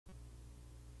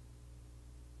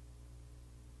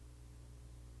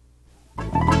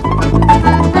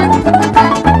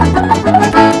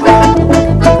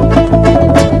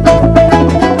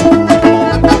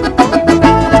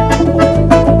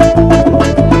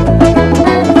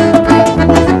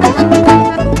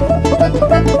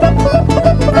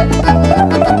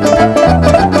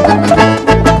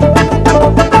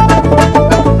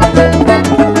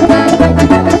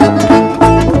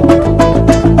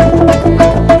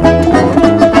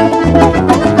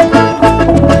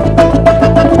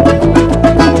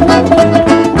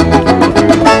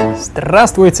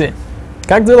Здравствуйте!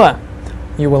 Как дела?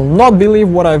 You will not believe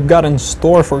what I've got in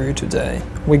store for you today.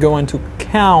 We're going to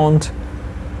count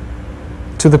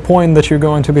to the point that you're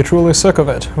going to be truly sick of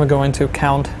it. We're going to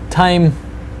count time,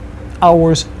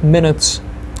 hours, minutes,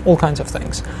 all kinds of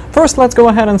things. First, let's go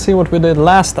ahead and see what we did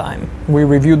last time. We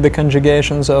reviewed the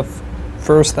conjugations of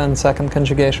first and second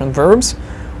conjugation verbs.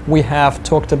 We have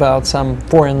talked about some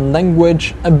foreign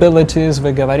language abilities.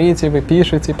 Вы говорите, вы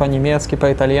пишете по-немецки,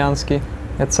 по-итальянски,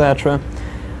 etc.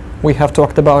 We have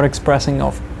talked about expressing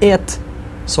of it,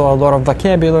 so a lot of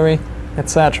vocabulary,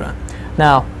 etc.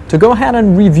 Now, to go ahead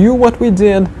and review what we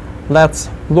did, let's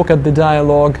look at the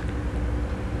dialogue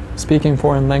speaking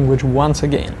foreign language once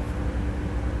again.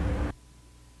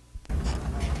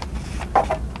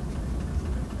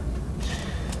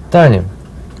 Таня,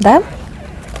 Да?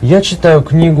 я читаю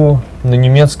книгу на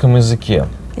немецком языке.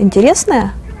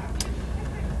 Интересная?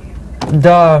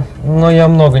 Да, но я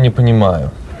много не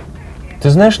понимаю. Ты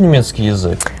знаешь немецкий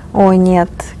язык? Ой, нет,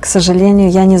 к сожалению,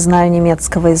 я не знаю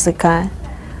немецкого языка.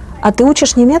 А ты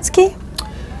учишь немецкий?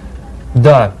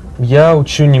 Да, я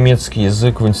учу немецкий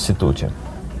язык в институте.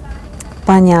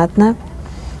 Понятно.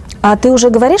 А ты уже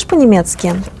говоришь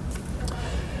по-немецки?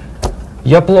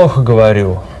 Я плохо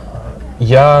говорю.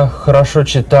 Я хорошо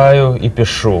читаю и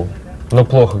пишу, но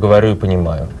плохо говорю и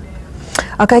понимаю.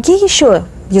 А какие еще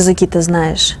языки ты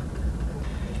знаешь?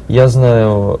 Я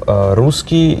знаю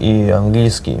русский и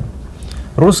английский.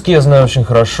 Русский я знаю очень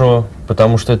хорошо,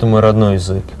 потому что это мой родной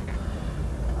язык.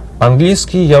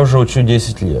 Английский я уже учу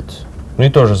 10 лет. Ну и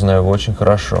тоже знаю его очень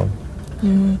хорошо.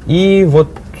 И вот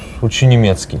учу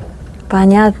немецкий.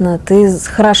 Понятно. Ты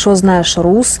хорошо знаешь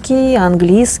русский,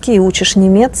 английский, учишь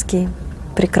немецкий.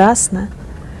 Прекрасно.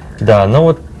 Да, но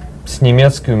вот с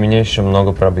немецкой у меня еще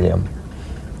много проблем.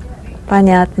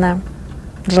 Понятно.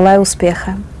 Желаю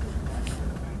успеха.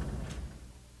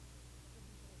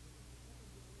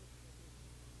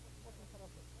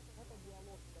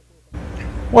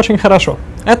 Очень хорошо.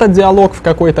 Этот диалог в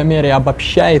какой-то мере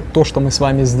обобщает то, что мы с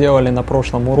вами сделали на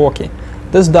прошлом уроке.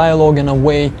 This dialogue in a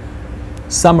way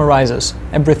summarizes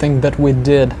everything that we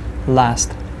did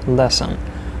last lesson.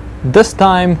 This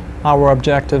time our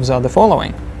objectives are the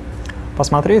following.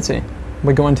 Посмотрите,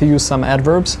 we're going to use some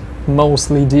adverbs,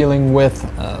 mostly dealing with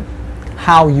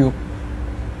how you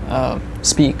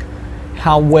speak,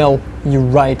 how well you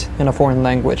write in a foreign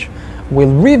language.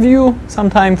 We'll review some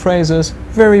time phrases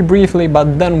very briefly,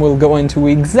 but then we'll go into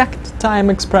exact time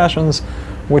expressions,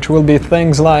 which will be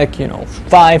things like,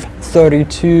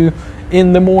 5:32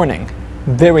 in the morning.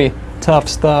 Very tough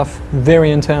stuff,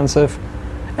 very intensive.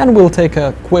 And we'll take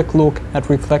a quick look at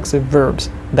reflexive verbs.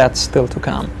 That's still to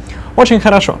come. Очень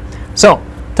хорошо. So,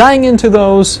 tying into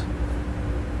those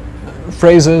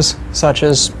phrases such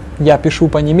as я пишу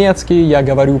по-немецки, я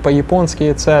говорю по-японски,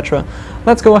 etc.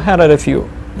 Let's go ahead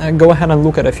and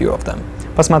look at a few of them.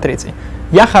 Посмотрите.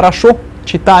 Я хорошо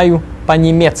читаю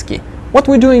по-немецки. What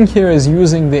we're doing here is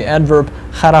using the adverb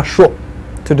хорошо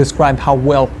to describe how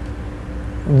well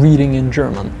reading in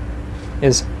German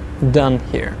is done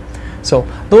here. So,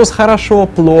 those хорошо,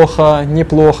 плохо,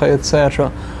 неплохо,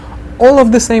 etc. All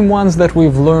of the same ones that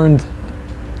we've learned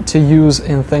to use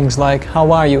in things like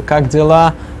how are you, как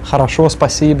дела, хорошо,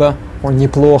 спасибо, or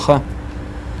неплохо.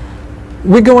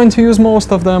 We're going to use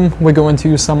most of them. We're going to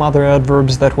use some other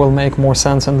adverbs that will make more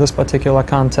sense in this particular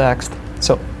context.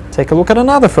 So, take a look at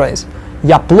another phrase.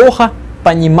 Я плохо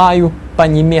понимаю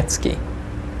по-немецки.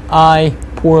 I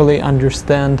poorly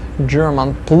understand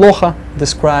German. Плохо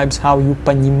describes how you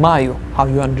понимаю, how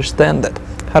you understand it.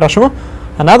 Хорошо?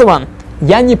 Another one.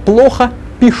 Я неплохо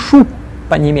пишу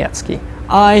по-немецки.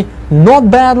 I not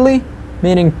badly,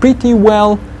 meaning pretty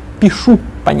well, пишу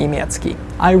по-немецки.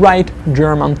 I write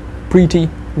German pretty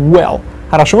well.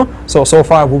 Хорошо? So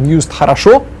far we've used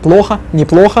хорошо, плохо,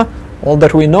 неплохо, all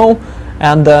that we know.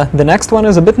 And the next one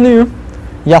is a bit new.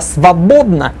 Я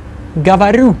свободно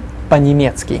говорю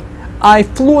по-немецки. I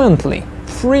fluently,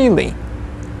 freely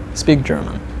speak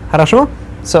German. Хорошо?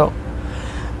 So,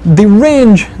 the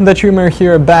range that you may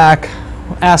hear back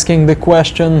asking the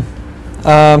question,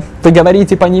 вы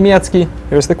говорите по-немецки?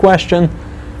 Here's the question.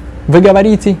 Вы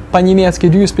говорите по-немецки?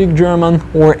 Do you speak German?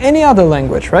 Or any other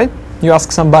language, right? You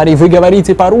ask somebody, вы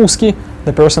говорите по-русски?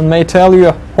 The person may tell you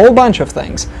a whole bunch of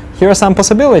things. Here are some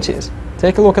possibilities.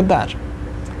 Take a look at that.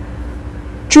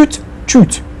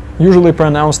 Чуть-чуть, usually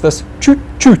pronounced as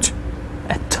чуть-чуть,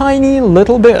 a tiny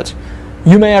little bit.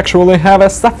 You may actually have a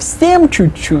совсем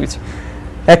чуть-чуть,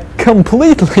 a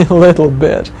completely little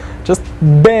bit, just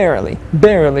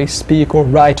barely speak or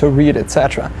write or read,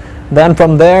 etc. Then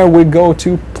from there we go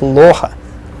to плохо,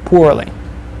 poorly,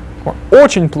 or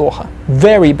очень плохо,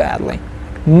 very badly.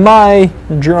 my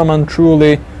German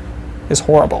truly is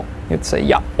horrible. You'd say,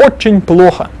 я очень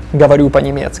плохо говорю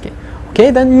по-немецки.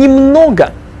 Okay, then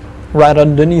немного, right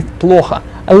underneath плохо,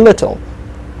 a little.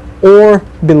 Or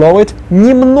below it,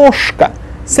 немножко.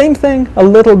 Same thing, a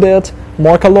little bit,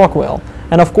 more colloquial.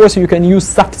 And of course you can use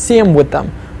совсем with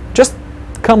them. Just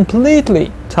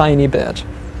completely tiny bit.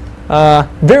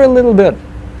 Very little bit.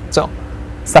 So,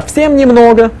 совсем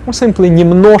немного, or simply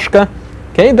немножко.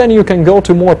 Okay, then you can go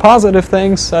to more positive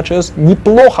things such as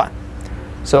неплохо.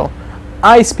 So,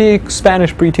 I speak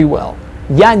Spanish pretty well.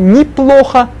 Я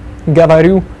неплохо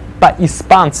говорю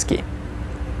по-испански.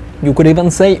 You could even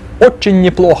say очень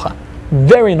неплохо.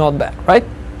 Very not bad, right?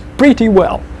 Pretty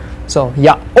well. So,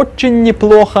 я очень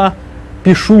неплохо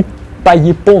пишу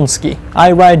по-японски.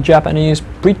 I write Japanese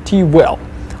pretty well.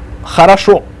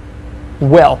 Хорошо.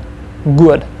 Well.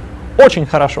 Good. Очень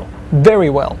хорошо. Very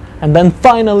well. And then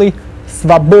finally,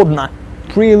 свободно.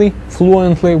 Freely,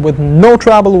 fluently, with no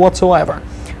trouble whatsoever.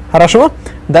 Хорошо?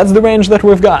 That's the range that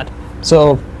we've got.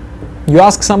 So, you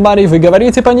ask somebody, вы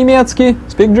говорите по-немецки,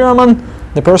 speak German,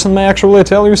 the person may actually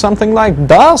tell you something like,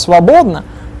 да, свободно,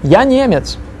 я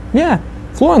немец. Yeah,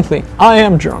 fluently, I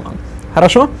am German.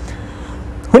 Хорошо?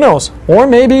 Who knows? Or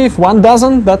maybe if one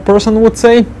doesn't, that person would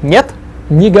say, нет,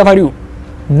 не говорю.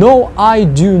 No, I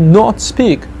do not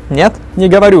speak. Нет, не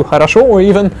говорю. Хорошо? Or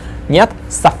even, нет,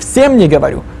 совсем не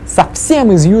говорю.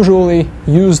 Совсем is usually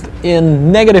used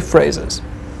in negative phrases.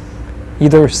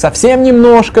 Either совсем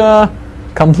немножко,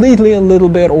 completely a little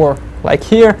bit, or like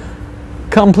here,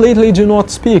 completely do not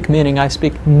speak, meaning I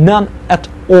speak none at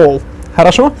all.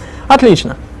 Хорошо?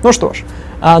 Отлично. Ну что ж,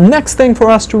 next thing for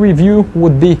us to review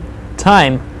would be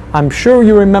time. I'm sure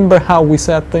you remember how we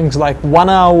said things like 1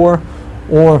 hour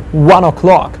or 1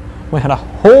 o'clock. We had a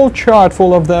whole chart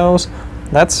full of those.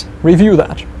 Let's review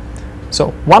that.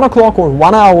 So 1 o'clock or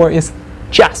 1 hour is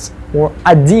час or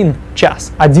один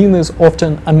час. Один is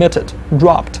often omitted,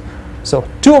 dropped. So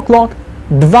 2 o'clock,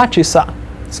 2 часа,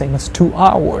 same as 2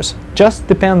 hours. Just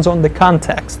depends on the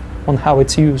context, on how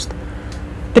it's used.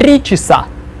 3 часа,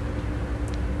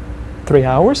 3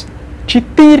 hours.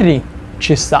 4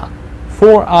 часа,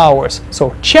 4 hours.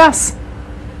 So час,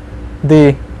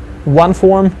 the one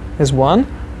form is 1.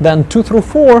 Then 2 through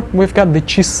 4, we've got the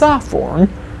часа form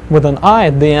with an I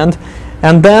at the end.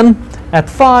 And then at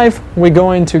 5, we're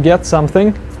going to get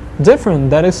something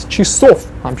different. That is часов.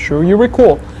 I'm sure you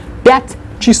recall. 5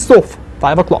 часов,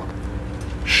 5 o'clock.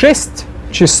 6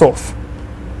 часов,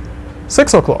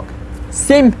 6 o'clock.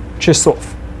 7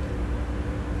 часов,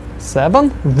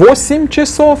 7. 8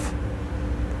 часов,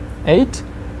 8.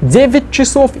 9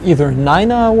 часов, either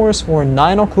 9 hours or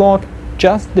 9 o'clock.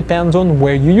 Just depends on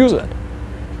where you use it.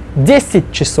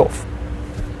 10 часов,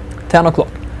 10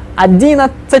 o'clock. 11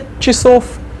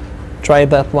 часов, try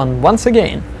that one once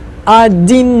again.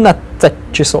 11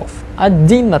 часов,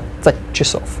 11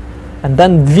 часов. And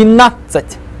then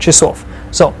 12 часов.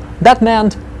 So that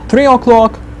meant 3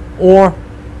 o'clock or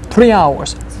 3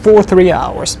 hours, for 3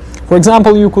 hours. For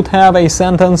example, you could have a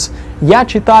sentence, я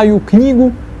читаю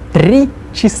книгу 3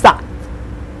 часа.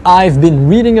 I've been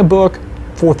reading a book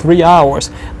for 3 hours.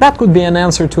 That could be an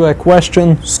answer to a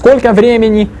question, сколько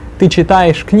времени ты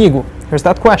читаешь книгу? Here's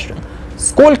that question.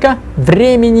 Сколько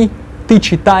времени ты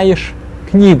читаешь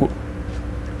книгу?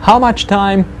 How much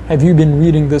time have you been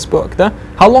reading this book? Да?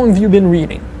 How long have you been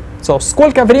reading? So,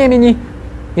 сколько времени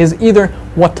is either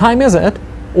what time is it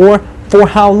or for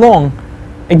how long.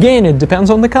 Again, it depends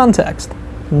on the context.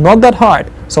 Not that hard.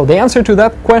 So the answer to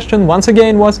that question once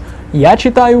again was я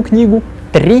читаю книгу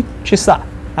 3 часа.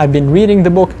 I've been reading the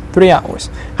book 3 hours.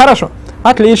 Хорошо.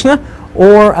 Отлично.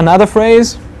 Or another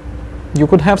phrase, you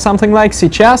could have something like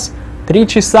сейчас 3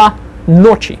 часа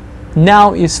ночи.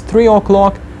 Now is 3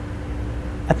 o'clock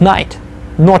at night.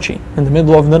 Ночи, in the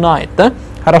middle of the night. Да?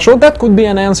 Хорошо. That could be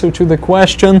an answer to the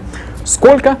question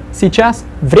сколько сейчас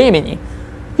времени.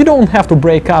 You don't have to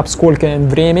break up сколько and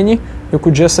времени. You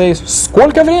could just say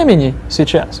сколько времени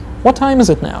сейчас. What time is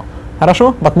it now?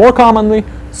 Хорошо. But more commonly,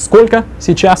 сколько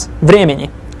сейчас времени.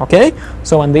 Okay?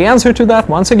 So, and the answer to that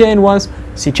once again was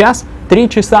сейчас 3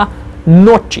 часа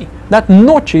ночи. That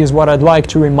ночи is what I'd like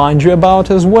to remind you about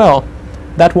as well.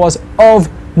 That was of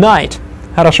night.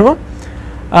 Хорошо?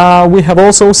 We have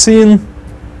also seen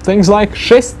things like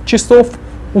 6 часов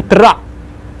утра.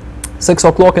 6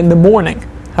 o'clock in the morning.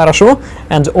 Хорошо?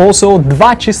 And also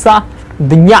 2 часа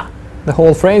дня. The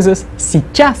whole phrase is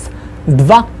сейчас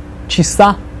 2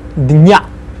 часа дня.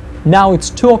 Now it's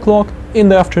 2 o'clock in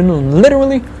the afternoon.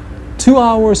 Literally 2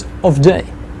 hours of day.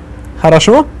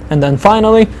 Хорошо? And then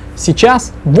finally,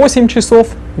 сейчас 8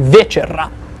 часов вечера.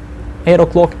 8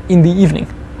 o'clock in the evening.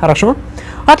 Хорошо?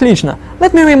 Отлично.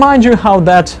 Let me remind you how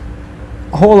that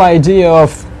whole idea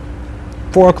of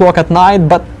 4 o'clock at night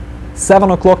but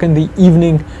 7 o'clock in the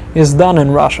evening is done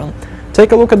in Russian.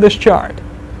 Take a look at this chart.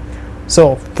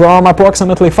 So from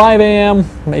approximately 5 a.m.,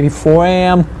 maybe 4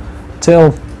 a.m.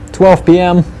 till 12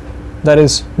 p.m., that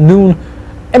is noon,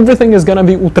 everything is gonna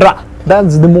be утро.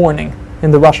 That's the morning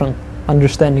in the Russian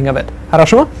understanding of it.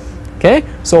 Хорошо? Okay,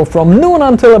 so from noon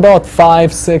until about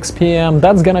 5-6 p.m.,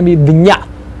 that's gonna be дня.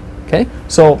 Okay,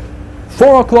 so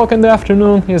 4 o'clock in the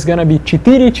afternoon is gonna be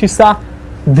 4 часа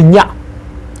дня.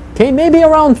 Okay, maybe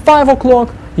around 5 o'clock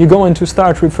you're going to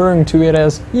start referring to it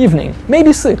as evening.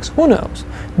 Maybe 6, who knows?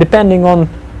 Depending on,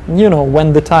 you know,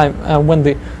 when the time, when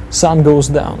the sun goes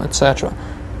down, etc.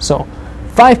 So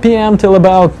 5 p.m. till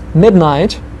about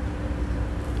midnight,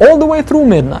 all the way through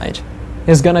midnight,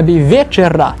 is gonna be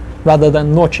вечера rather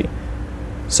than ночи.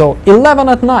 So 11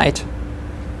 at night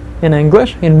in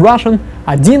English, in Russian,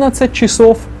 11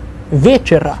 часов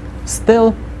вечера,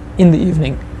 still in the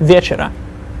evening, вечера.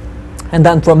 And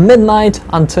then from midnight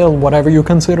until whatever you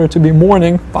consider to be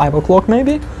morning, 5 o'clock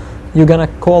maybe, you're gonna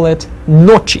call it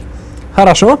ночи.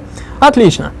 Хорошо?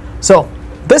 Отлично. So,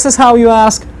 this is how you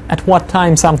ask at what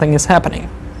time something is happening.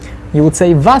 You would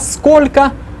say во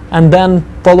сколько, and then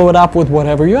follow it up with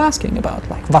whatever you're asking about.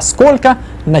 Like, во сколько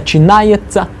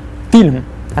начинается фильм?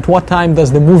 At what time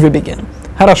does the movie begin?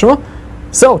 Хорошо?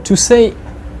 So, to say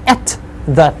at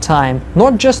that time,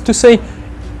 not just to say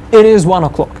it is 1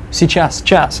 o'clock, сейчас,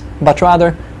 час, but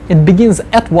rather it begins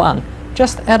at 1.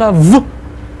 Just add a v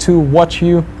to what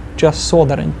you just saw,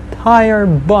 that entire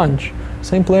bunch.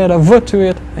 Simply add a v to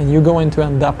it and you're going to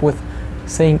end up with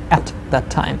saying at that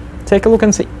time. Take a look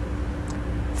and see.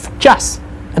 В час,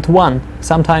 at 1,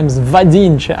 sometimes в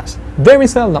один час. Very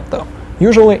seldom though.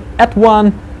 Usually at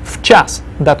 1, в час.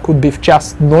 That could be в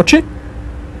час ночи,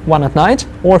 1 at night,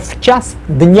 or в час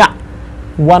дня,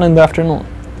 1 in the afternoon.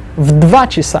 В 2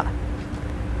 часа,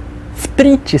 в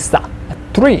 3 часа, at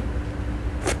 3,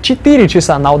 в 4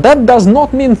 часа. Now that does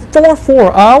not mean for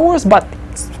 4 hours, but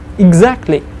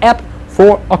exactly at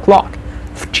 4 o'clock.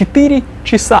 В 4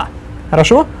 часа.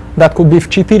 Хорошо? That could be в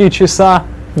 4 часа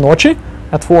ночи,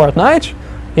 at 4 at night,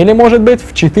 или может быть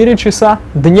в 4 часа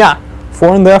дня,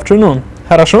 4 in the afternoon.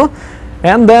 Хорошо?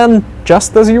 And then,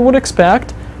 just as you would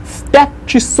expect, в 5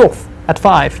 часов, at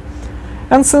 5.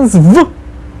 And since v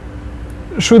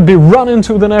should be run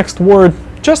into the next word,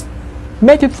 just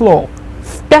make it flow.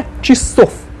 В 5 часов,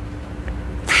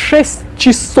 в 6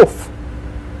 часов,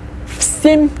 в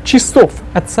 7 часов,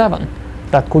 at 7.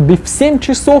 That could be в 7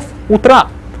 часов утра,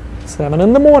 7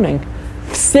 in the morning.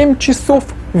 В 7 часов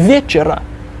вечера,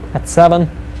 at 7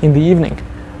 in the evening.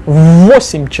 В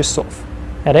 8 часов,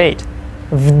 at 8.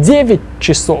 В 9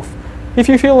 часов. If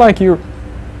you feel like you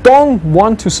don't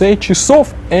want to say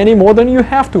часов any more than you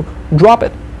have to, drop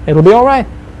it. It'll be alright.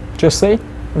 Just say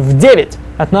в 9,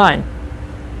 at 9.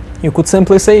 You could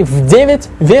simply say в 9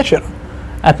 вечера,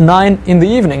 at 9 in the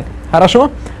evening.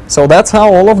 Хорошо? So that's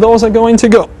how all of those are going to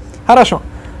go. Хорошо.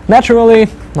 Naturally,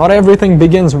 not everything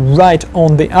begins right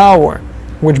on the hour,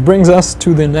 which brings us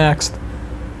to the next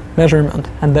measurement,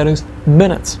 and that is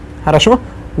minutes. Хорошо?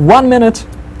 1 minute.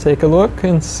 Take a look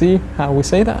and see how we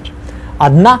say that.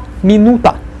 Одна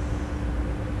минута.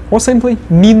 Or simply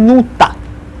minuta.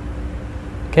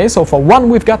 Okay, so for 1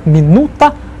 we've got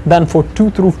minuta, then for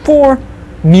 2 through 4,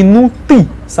 minuti,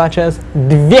 such as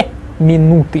две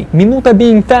минуты. Minuta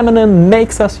being feminine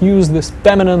makes us use this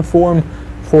feminine form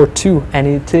for 2, and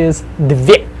it is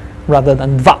две rather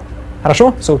than два.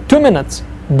 Хорошо? So 2 minutes,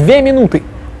 2 минуты.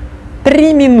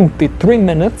 3 минуты, 3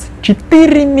 minutes.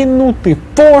 4 минуты,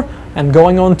 4, and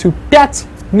going on to 5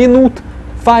 минут,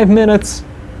 5 minutes.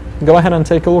 Go ahead and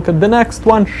take a look at the next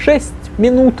one. 6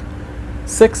 минут,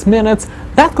 6 minutes.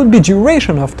 That could be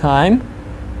duration of time,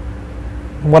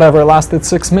 whatever lasted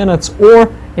 6 minutes, or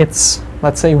it's,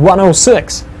 let's say,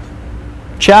 1:06.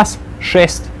 Час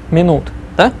 6 минут.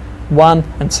 Да? 1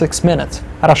 and 6 minutes.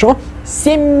 Хорошо?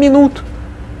 7 минут,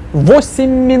 8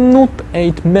 минут,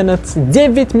 8 minutes,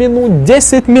 9 минут,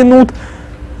 10 минут.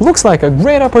 Looks like a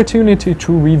great opportunity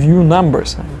to review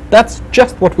numbers. That's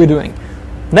just what we're doing.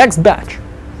 Next batch.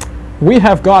 We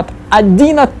have got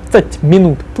 11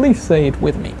 минут. Please say it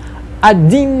with me.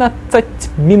 11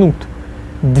 минут.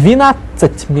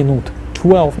 12 минут.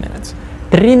 12 minutes.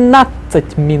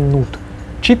 13 минут.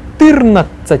 14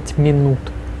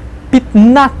 минут.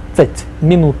 15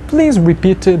 минут. Please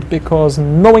repeat it, because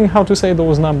knowing how to say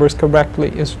those numbers correctly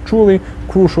is truly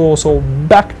crucial. So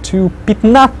back to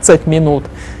 15 минут.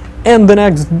 And the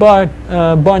next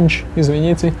bunch,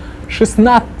 извините,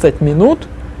 16 минут,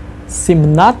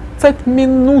 17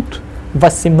 минут,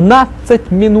 18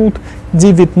 минут,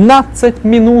 19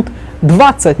 минут,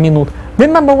 20 минут.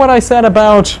 Remember what I said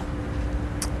about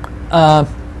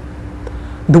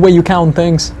the way you count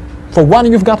things? For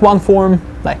 1 you've got one form,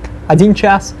 like 1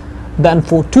 час, then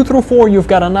for 2 through 4 you've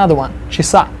got another one,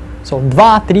 часа. So 2,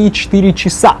 3, 4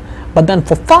 часа. But then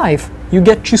for 5 you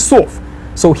get часов.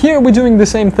 So here we're doing the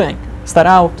same thing. Start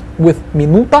out with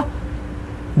minuta,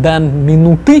 then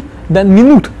minuty, then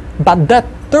minut. But that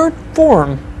third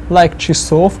form, like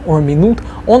часов or minut,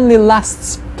 only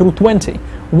lasts through 20.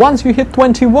 Once you hit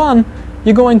 21,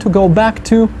 you're going to go back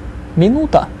to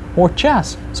minuta or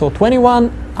час. So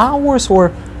 21 hours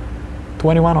or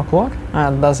 21 o'clock?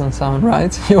 That doesn't sound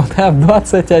right. You would have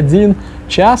 21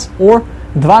 час or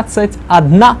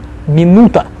 21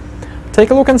 minuta.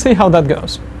 Take a look and see how that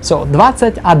goes. So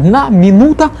 21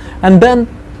 minuta, and then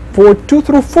for 2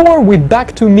 through 4 we're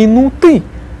back to minuty.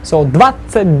 So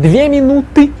 22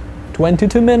 minuty,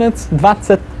 22 minutes,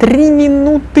 23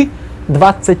 minuty,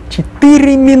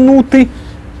 24 minuty,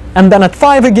 and then at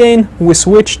 5 again we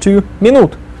switch to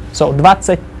minut. So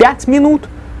 25 minut,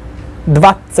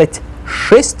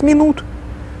 26 minut,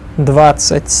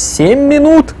 27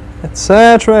 minut,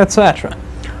 etc., etc.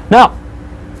 Now,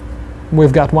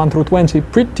 we've got 1 through 20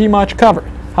 pretty much covered.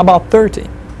 How about 30?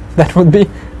 That would be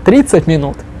 30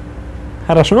 minut.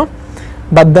 Хорошо?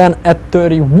 But then at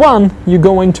 31, you're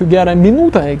going to get a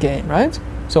minuta again, right?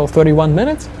 So 31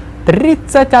 minutes,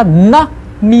 31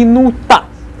 minuta.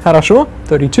 Хорошо?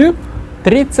 32,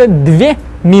 32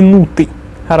 минуты.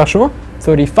 Хорошо?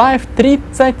 35,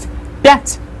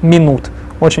 35 минут.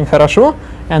 Очень хорошо.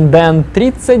 And then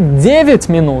 39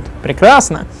 минут.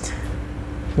 Прекрасно.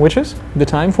 Which is the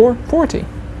time for 40.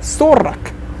 40.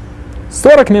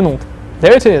 40 минут.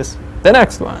 There it is. The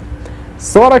next one.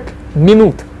 40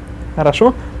 минут.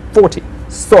 Хорошо? 40.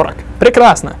 40.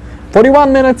 Прекрасно.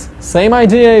 41 minutes. Same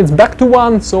idea. It's back to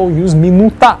 1. So use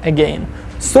minuta again.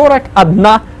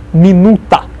 41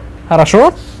 минута.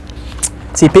 Хорошо?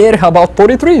 Теперь, how about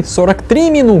 43? 43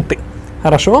 минуты.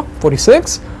 Хорошо?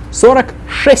 46.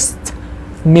 46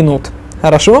 минут.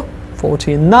 Хорошо?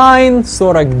 49,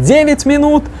 49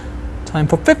 минут. Time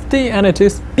for 50, and it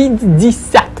is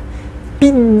 50.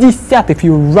 50 if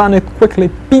you run it quickly.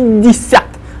 50.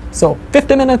 So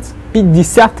 50 minutes,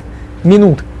 50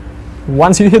 минут.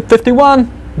 Once you hit 51,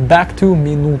 back to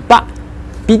minuta.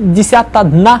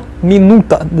 51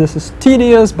 minuta. This is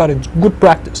tedious, but it's good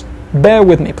practice. Bear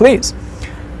with me, please.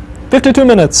 52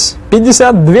 minutes,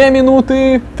 52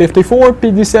 минуты, 54,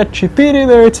 54,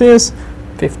 there it is,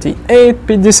 58,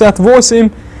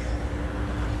 58.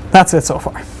 That's it so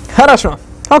far. Хорошо.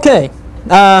 Okay.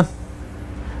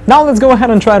 Now let's go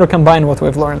ahead and try to combine what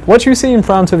we've learned. What you see in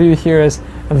front of you here is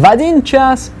в 1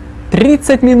 час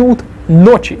 30 минут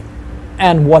ночи.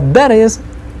 And what that is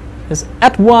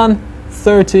at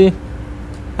 1:30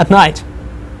 at night.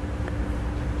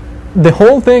 The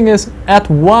whole thing is at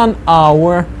 1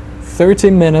 hour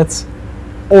 30 minutes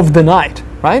of the night,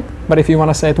 right? But if you want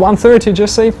to say at 1:30,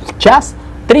 just say в час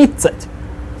 30.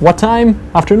 What time?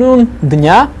 Afternoon,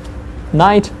 дня,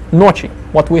 night, ночи.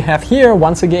 What we have here,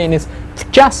 once again, is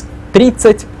в час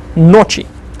 30 ночи.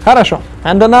 Хорошо.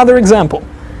 And another example.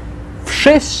 В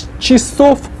 6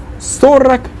 часов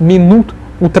 40 минут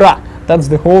утра. That's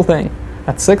the whole thing.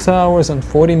 At 6 hours and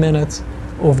 40 minutes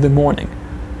of the morning.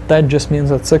 That just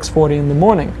means at 6:40 in the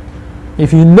morning.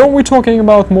 If you know we're talking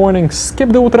about morning,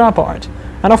 skip the утра part.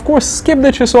 And of course, skip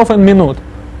the часов and minut.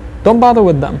 Don't bother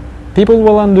with them. People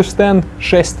will understand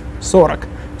 6:40.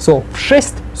 So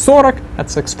 6:40 at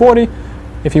 6:40.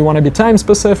 If you want to be time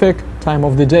specific, time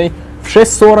of the day, в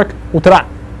 6:40 утра.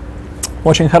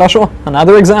 Очень хорошо.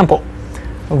 Another example.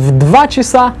 В 2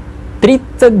 часа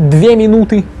 32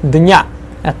 минуты дня.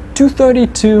 At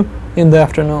 2:32 in the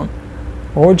afternoon.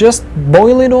 Or just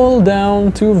boil it all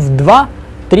down to в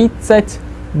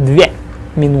 2:32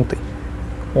 минуты.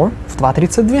 Or в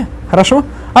 2:32. Хорошо?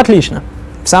 Отлично.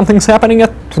 If something's happening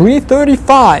at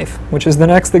 3:35, which is the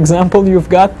next example you've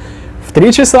got, в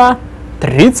 3 часа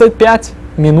 35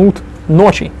 минут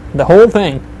ночи. The whole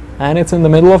thing. And it's in the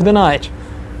middle of the night.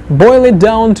 Boil it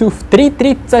down to в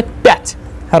 3:35.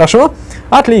 Хорошо?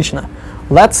 Отлично.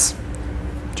 Let's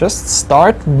just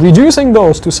start reducing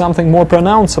those to something more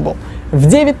pronounceable. В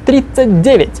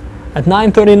 9:39 at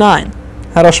 9:39.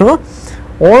 Хорошо?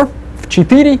 Or в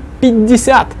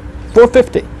 4:50,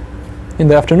 4:50 in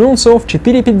the afternoon, so в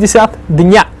 4:50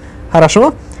 дня.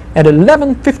 Хорошо? At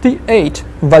 11:58,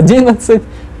 в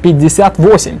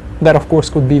 11:58. That of course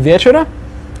could be вечера,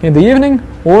 in the evening,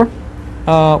 or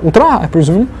утра, I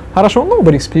presume. Хорошо?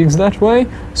 Nobody speaks that way,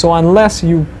 so unless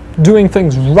you doing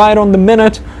things right on the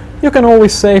minute, you can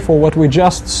always say for what we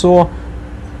just saw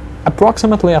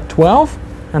approximately at 12,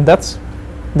 and that's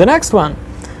the next one.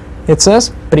 It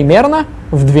says примерно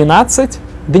в 12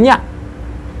 дня.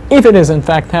 If it is in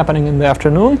fact happening in the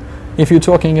afternoon, if you're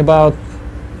talking about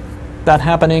that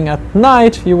happening at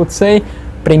night, you would say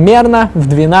примерно в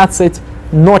 12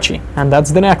 ночи, and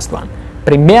that's the next one.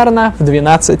 Примерно в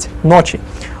 12 ночи.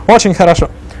 Очень хорошо.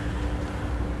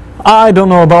 I don't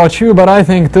know about you, but I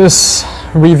think this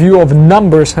review of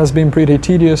numbers has been pretty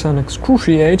tedious and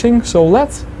excruciating, so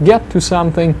let's get to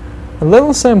something a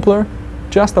little simpler,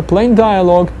 just a plain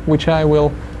dialogue, which I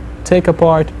will take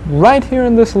apart right here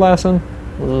in this lesson,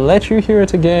 let you hear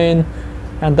it again,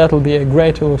 and that'll be a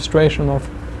great illustration of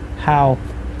how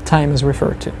time is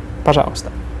referred to.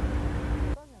 Пожалуйста.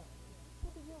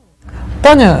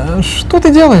 Таня, что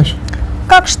ты делаешь?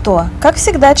 Как что? Как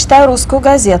всегда, читаю русскую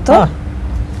газету.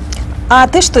 А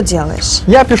ты что делаешь?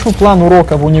 Я пишу план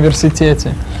урока в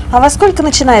университете. А во сколько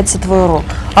начинается твой урок?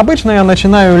 Обычно я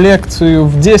начинаю лекцию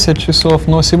в 10 часов,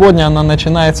 но сегодня она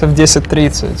начинается в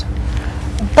 10:30.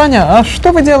 Таня, а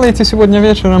что вы делаете сегодня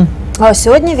вечером? А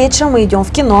сегодня вечером мы идем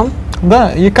в кино.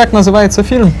 Да, и как называется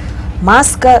фильм?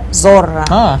 «Маска Зорро».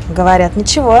 Говорят,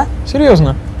 ничего.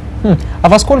 Серьезно? А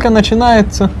во сколько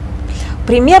начинается?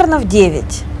 Примерно в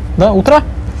 9. Да, утра?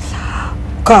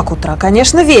 Как утра?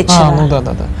 Конечно, вечером. Ну да.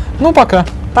 Ну, пока.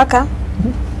 Пока.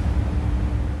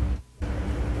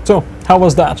 So, how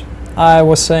was that? I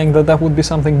was saying that would be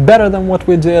something better than what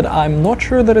we did. I'm not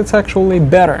sure that it's actually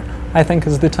better. I think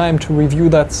it's the time to review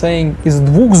that saying. Из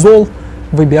двух зол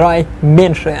выбирай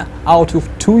меньшее. Out of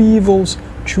two evils,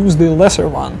 choose the lesser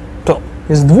one. То,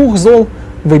 из двух зол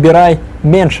выбирай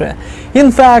меньшее.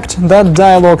 In fact, that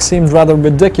dialogue seemed rather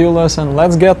ridiculous, and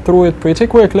let's get through it pretty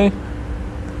quickly.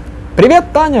 Привет,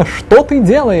 Таня, что ты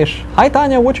делаешь? Hi,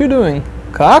 Tanya, what you doing?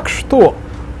 Как что?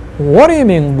 What do you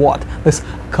mean, what? This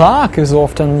как is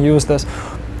often used as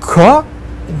как?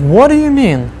 What do you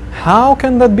mean? How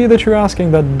can that be that you're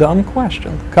asking that dumb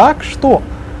question? Как что?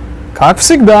 Как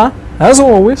всегда, as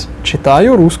always,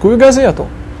 читаю русскую газету.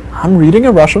 I'm reading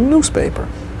a Russian newspaper.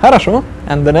 Хорошо.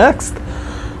 And the next.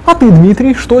 А ты,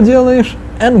 Дмитрий, что делаешь?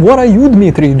 And what are you,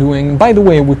 Dmitry, doing? By the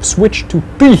way, we've switched to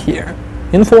ты here.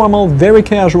 Informal, very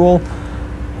casual.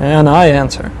 And I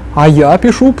answer. А я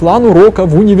пишу план урока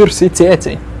в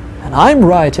университете. And I'm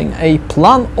writing a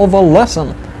plan of a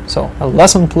lesson. So, a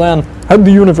lesson plan at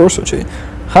the university.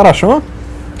 Хорошо.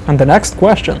 And the next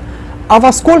question. А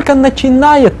во сколько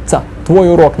начинается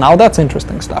твой урок? Now that's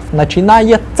interesting stuff.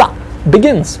 Начинается.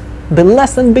 Begins. The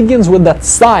lesson begins with that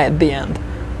sigh at the end.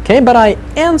 Okay, but I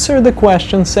answer the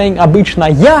question saying обычно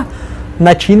я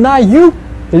начинаю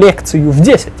лекцию в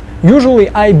 10. Usually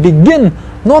I begin,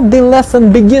 not the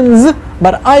lesson begins,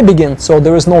 but I begin, so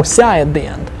there is no ся at the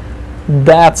end.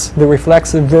 That's the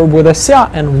reflexive verb with a ся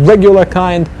and regular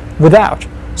kind without.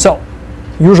 So,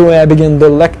 usually I begin the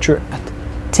lecture at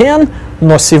 10,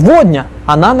 но сегодня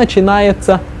она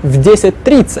начинается в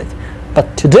 10:30.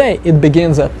 But today it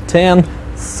begins at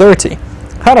 10:30.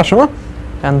 Хорошо.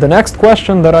 And the next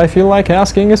question that I feel like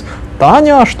asking is,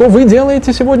 Таня, что вы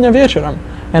делаете сегодня вечером?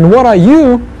 And what are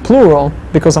you, plural,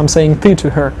 because I'm saying ты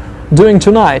to her, doing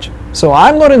tonight? So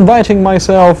I'm not inviting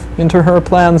myself into her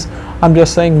plans, I'm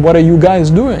just saying, what are you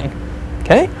guys doing?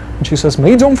 Okay? And she says,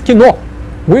 мы идем в кино.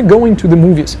 We're going to the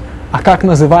movies. А как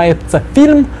называется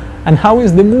фильм? And how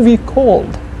is the movie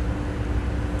called?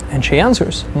 And she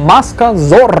answers, Маска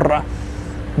Зорро.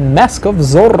 Mask of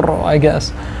Zorro, I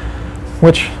guess.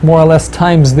 Which more or less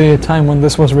times the time when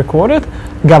this was recorded.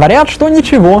 Говорят, что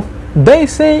ничего. They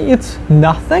say it's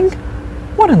nothing.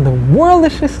 What in the world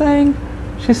is she saying?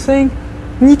 She's saying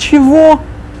ничего,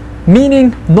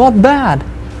 meaning not bad.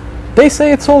 They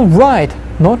say it's all right,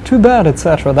 not too bad,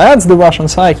 etc. That's the Russian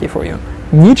psyche for you.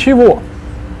 Ничего.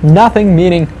 Nothing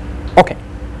meaning okay.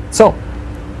 So,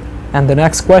 and the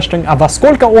next question, а во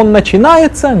сколько он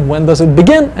начинается? And when does it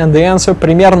begin? And the answer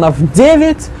примерно в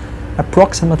 9,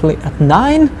 approximately at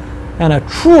 9. And a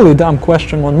truly dumb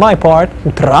question on my part,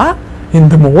 утра? In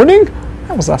the morning?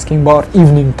 I was asking about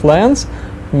evening plans.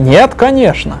 Нет,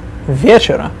 конечно,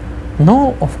 вечера.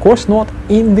 No, of course not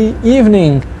in the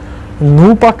evening.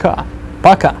 Ну, пока,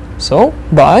 пока. So,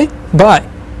 bye, bye.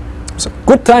 So,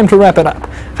 good time to wrap it up.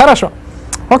 Хорошо.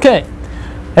 Okay,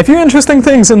 a few interesting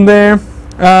things in there.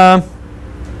 And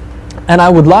I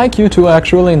would like you to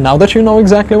actually, now that you know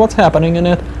exactly what's happening in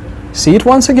it, see it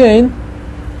once again.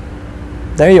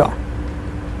 There you are.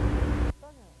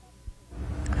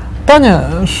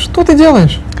 Таня, что ты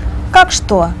делаешь? Как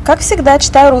что? Как всегда,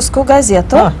 читаю русскую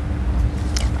газету.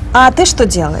 А ты что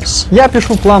делаешь? Я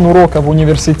пишу план урока в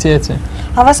университете.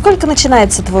 А во сколько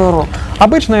начинается твой урок?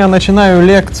 Обычно я начинаю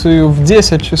лекцию в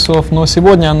 10 часов, но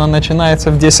сегодня она начинается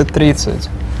в 10:30.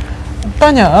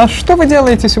 Таня, а что вы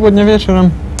делаете сегодня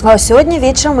вечером? А сегодня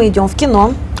вечером мы идем в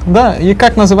кино. Да, и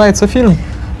как называется фильм?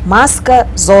 Маска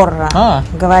Зорро.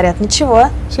 Говорят, ничего.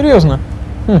 Серьезно?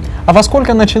 А во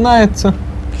сколько начинается?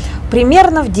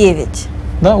 Примерно в 9.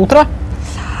 Да, утра?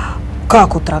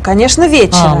 Как утра? Конечно,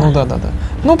 вечером. Ну да.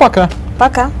 Ну, пока.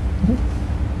 Пока.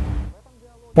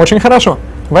 Очень хорошо.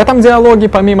 В этом диалоге,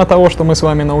 помимо того, что мы с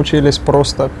вами научились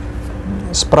просто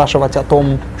спрашивать о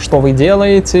том, что вы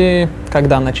делаете,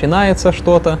 когда начинается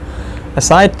что-то,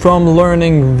 aside from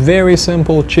learning very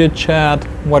simple chit-chat,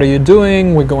 what are you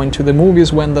doing, we're going to the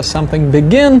movies, when does something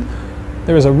begin,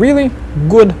 there is a really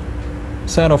good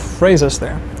set of phrases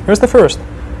there. Here's the first.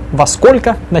 Во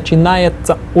сколько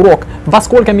начинается урок? Во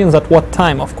сколько means at what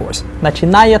time, of course.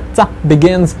 Начинается,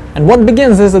 begins, and what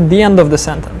begins is at the end of the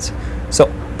sentence. So,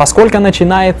 во сколько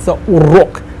начинается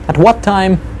урок? At what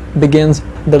time begins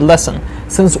the lesson?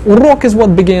 Since урок is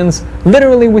what begins,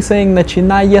 literally we're saying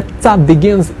начинается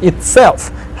begins itself.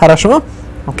 Хорошо?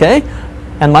 Okay?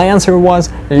 And my answer was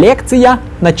лекция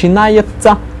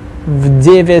начинается в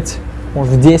 9 or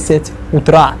в 10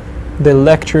 утра. The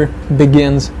lecture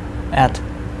begins at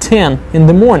 10 in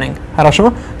the morning.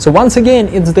 Хорошо? So once again,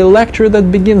 it's the lecture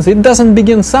that begins. It doesn't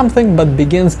begin something, but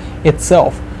begins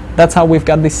itself. That's how we've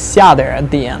got the ся there at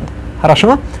the end.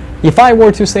 Хорошо? If I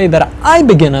were to say that I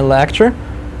begin a lecture,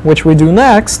 which we do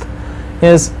next,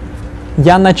 is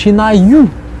я начинаю.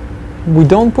 We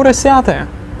don't put a ся there.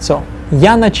 So,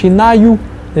 я начинаю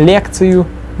лекцию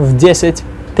в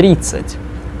 10:30.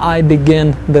 I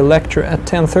begin the lecture at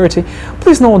 10:30.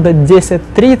 Please note that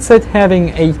 10:30 having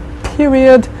a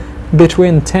period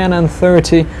between 10 and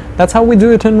 30. That's how we do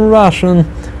it in Russian.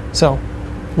 So,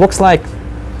 looks like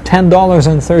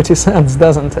 $10.30,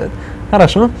 doesn't it?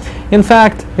 Хорошо. In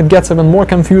fact, it gets even more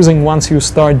confusing once you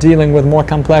start dealing with more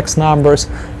complex numbers.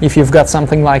 If you've got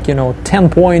something like,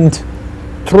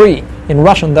 10.3. In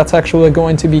Russian, that's actually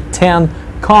going to be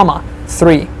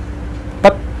 10,3.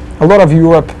 But a lot of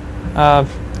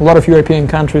European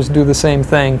countries do the same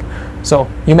thing. So,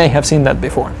 you may have seen that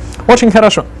before. Очень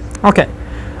хорошо. Okay.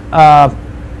 I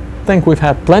think we've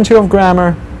had plenty of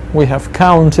grammar. We have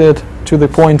counted to the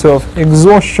point of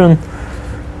exhaustion.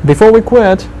 Before we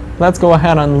quit, let's go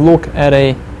ahead and look at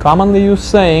a commonly used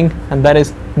saying, and that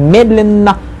is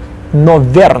медленно, но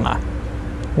верно,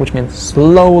 which means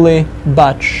slowly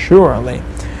but surely.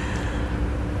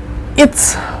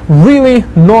 It's really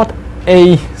not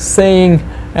a saying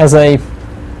as an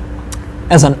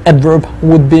adverb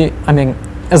would be,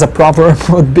 as a proverb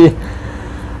would be.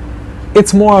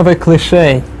 It's more of a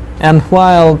cliche, and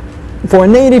while for a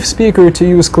native speaker to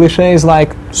use cliches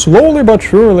like slowly but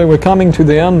surely we're coming to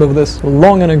the end of this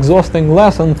long and exhausting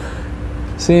lesson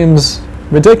seems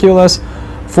ridiculous,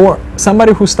 for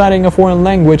somebody who's studying a foreign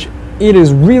language, it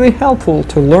is really helpful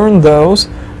to learn those,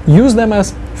 use them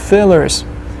as fillers.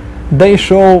 They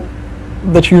show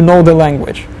that you know the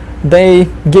language. They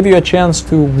give you a chance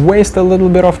to waste a little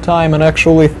bit of time and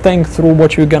actually think through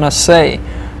what you're gonna say.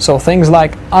 So things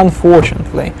like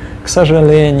unfortunately, к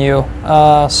сожалению,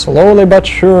 slowly but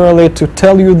surely, to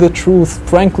tell you the truth,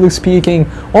 frankly speaking,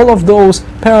 all of those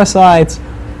parasites,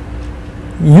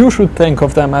 you should think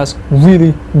of them as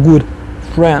really good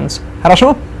friends.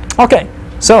 Хорошо? Okay,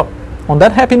 so on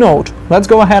that happy note, let's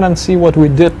go ahead and see what we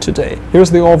did today. Here's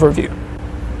the overview.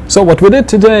 So what we did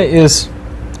today is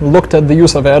looked at the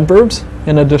use of adverbs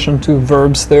in addition to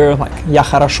verbs there, like я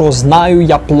хорошо знаю,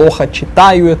 я плохо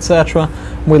читаю, etc.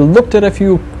 We looked at a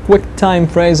few quick time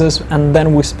phrases, and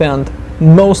then we spent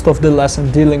most of the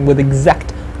lesson dealing with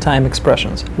exact time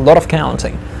expressions. A lot of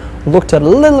counting. Looked at a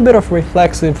little bit of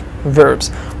reflexive verbs.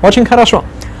 Очень хорошо.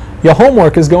 Your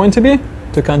homework is going to be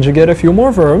to conjugate a few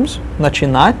more verbs.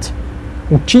 Начинать,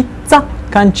 учиться,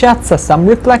 кончаться. Some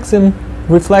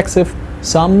reflexive,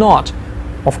 some not.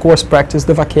 Of course, practice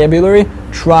the vocabulary.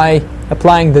 Try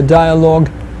applying the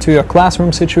dialogue to your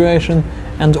classroom situation,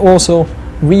 and also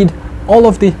read all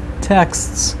of the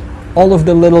texts, all of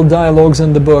the little dialogues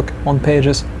in the book on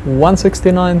pages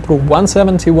 169 through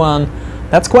 171.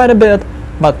 That's quite a bit,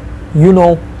 but you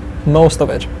know most of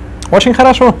it. Очень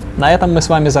хорошо. На этом мы с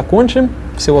вами закончим.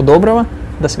 Всего доброго.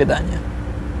 До свидания.